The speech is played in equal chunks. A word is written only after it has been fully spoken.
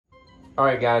All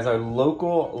right, guys, our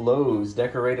local Lowe's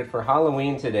decorated for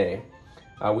Halloween today.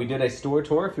 We did a store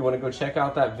tour if you want to go check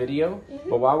out that video.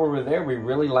 But while we were there, we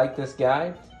really like this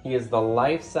guy. He is the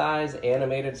life-size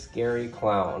animated scary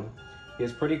clown. He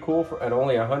is pretty cool at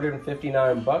only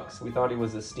 159 bucks. We thought he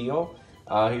was a steal.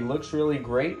 He looks really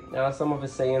great. Now, some of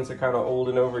his sayings are kind of old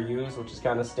and overused, which is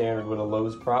kind of standard with a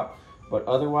Lowe's prop. But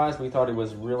otherwise, we thought he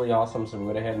was really awesome, so we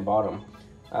went ahead and bought him.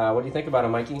 What do you think about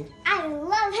him, Mikey? I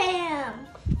love him.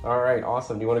 All right,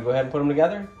 awesome. Do you want to go ahead and put them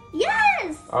together?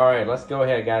 Yes. All right, let's go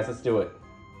ahead, guys. Let's do it.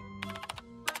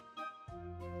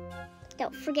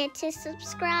 Don't forget to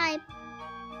subscribe.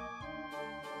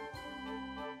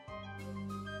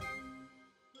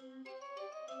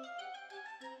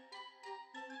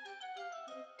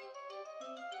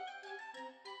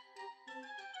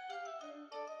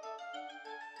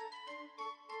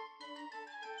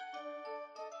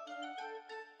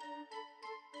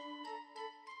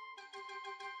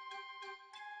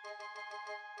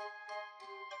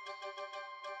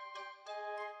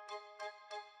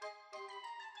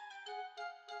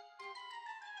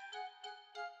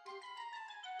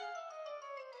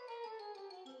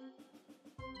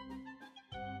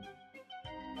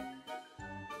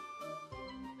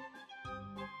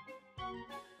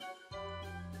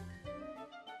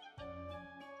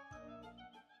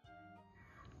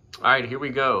 All right, here we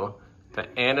go. The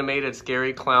animated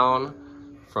scary clown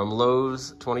from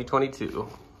Lowe's 2022. Go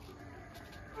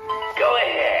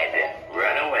ahead,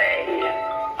 run away.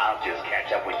 I'll just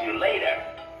catch up with you later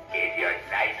in your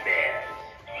nightmares.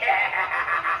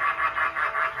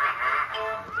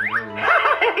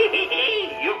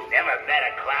 You've never met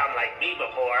a clown like me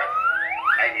before,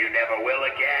 and you never will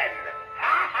again.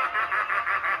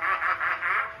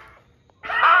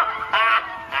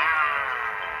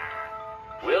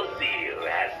 We'll see who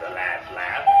has the last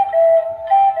laugh.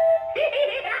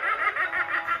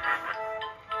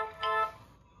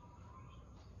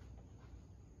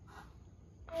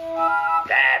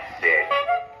 That's it.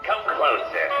 Come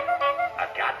closer.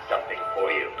 I've got something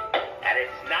for you. And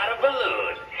it's not a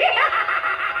balloon.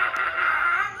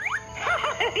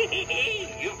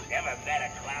 You've never met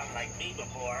a clown like me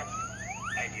before.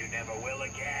 And you never will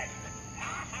again.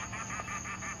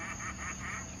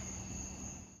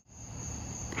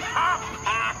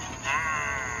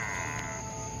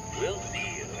 We'll see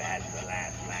who has the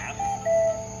last laugh.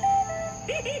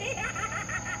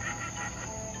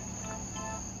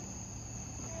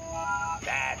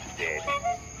 That's it.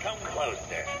 Come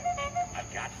closer.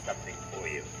 I've got something for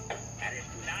you. And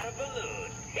it's not a balloon.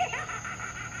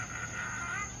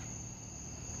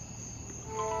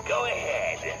 Go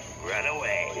ahead. Run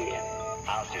away.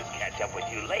 I'll just catch up with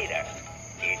you later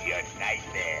in your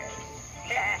nightmares.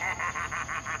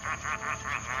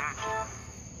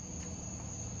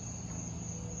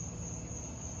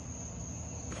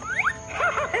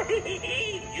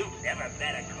 You've never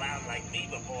met a clown like me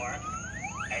before,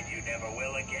 and you never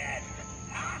will again.